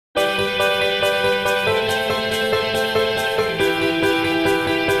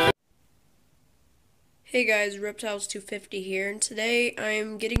Hey guys, Reptiles250 here, and today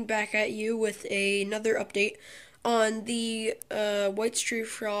I'm getting back at you with another update on the White Street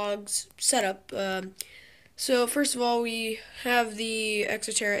Frogs setup. So first of all, we have the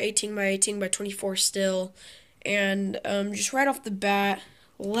Exoterra 18 by 18 by 24 still, and just right off the bat,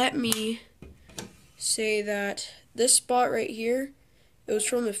 let me say that this spot right here, it was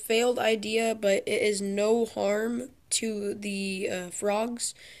from a failed idea, but it is no harm to the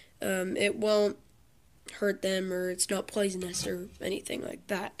frogs. It won't hurt them, or it's not poisonous or anything like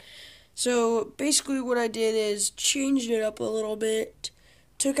that. So basically what I did is changed it up a little bit,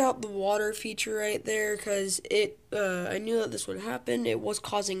 took out the water feature right there because I knew that this would happen. It was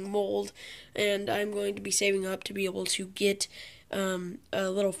causing mold, and I'm going to be saving up to be able to get a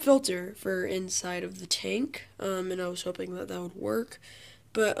little filter for inside of the tank, and I was hoping that that would work.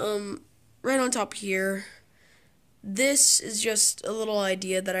 But right on top here, this is just a little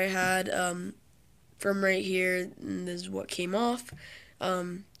idea that I had from right here, and this is what came off.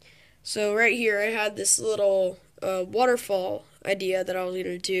 So right here I had this little waterfall idea that I was going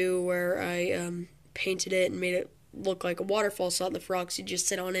to do, where I painted it and made it look like a waterfall so that the frogs could just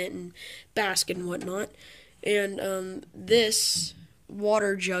sit on it and bask and whatnot. And this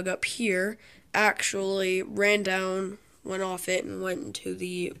water jug up here actually ran down, went off it, and went into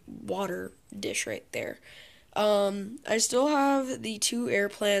the water dish right there. I still have the two air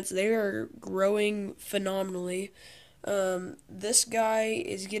plants. They are growing phenomenally. This guy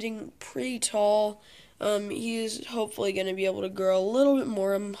is getting pretty tall. He is hopefully going to be able to grow a little bit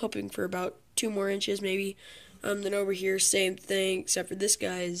more. I'm hoping for about 2 more inches maybe. Then over here, same thing, except for this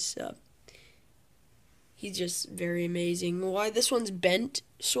guy's, he's just very amazing. Why this one's bent,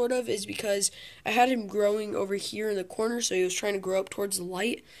 sort of, is because I had him growing over here in the corner, so he was trying to grow up towards the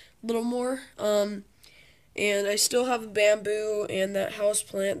light a little more. And I still have a bamboo and that house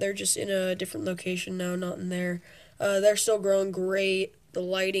plant. They're just in a different location now, not in there. They're still growing great. The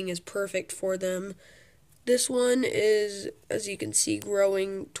lighting is perfect for them. This one is, as you can see,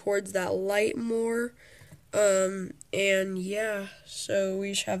 growing towards that light more. And yeah, so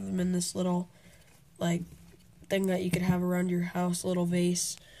we just have them in this little, like, thing that you could have around your house, little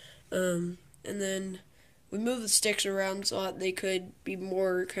vase. And then we moved the sticks around so that they could be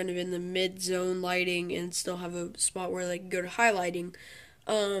more kind of in the mid-zone lighting and still have a spot where they could go to high lighting.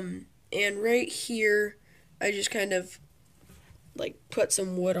 And right here, I just kind of like put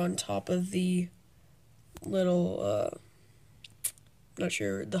some wood on top of the little, not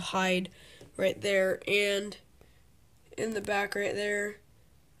sure, the hide right there. And in the back right there,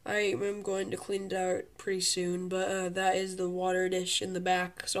 I am going to clean it out pretty soon, but that is the water dish in the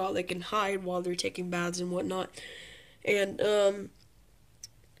back, so they can hide while they're taking baths and whatnot. And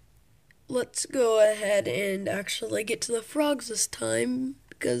let's go ahead and actually get to the frogs this time,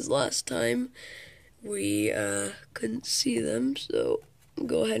 because last time we couldn't see them. So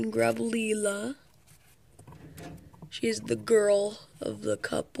go ahead and grab Leela. She is the girl of the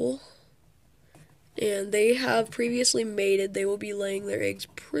couple. And they have previously mated. They will be laying their eggs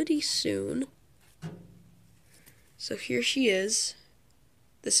pretty soon. So here she is.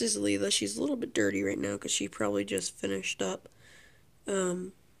 This is Leela. She's a little bit dirty right now because she probably just finished up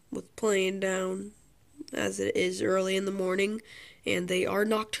with playing down, as it is early in the morning, and they are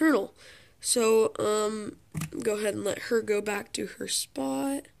nocturnal. So go ahead and let her go back to her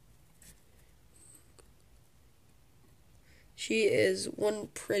spot. She is one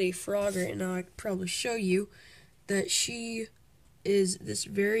pretty frog right now. I could probably show you that she is this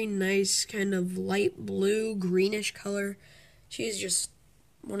very nice kind of light blue, greenish color. She is just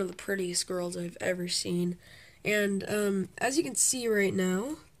one of the prettiest girls I've ever seen. And as you can see right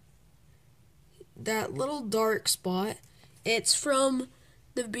now, that little dark spot, it's from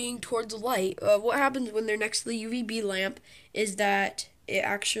the being towards the light. What happens when they're next to the UVB lamp is that it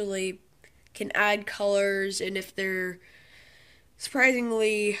actually can add colors, and if they're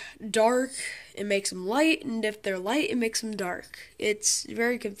surprisingly dark, it makes them light, and if they're light, it makes them dark. It's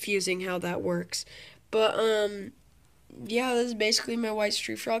very confusing how that works. But yeah, this is basically my White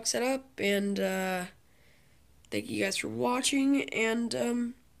Street Frog setup, and thank you guys for watching,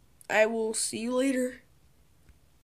 and I will see you later.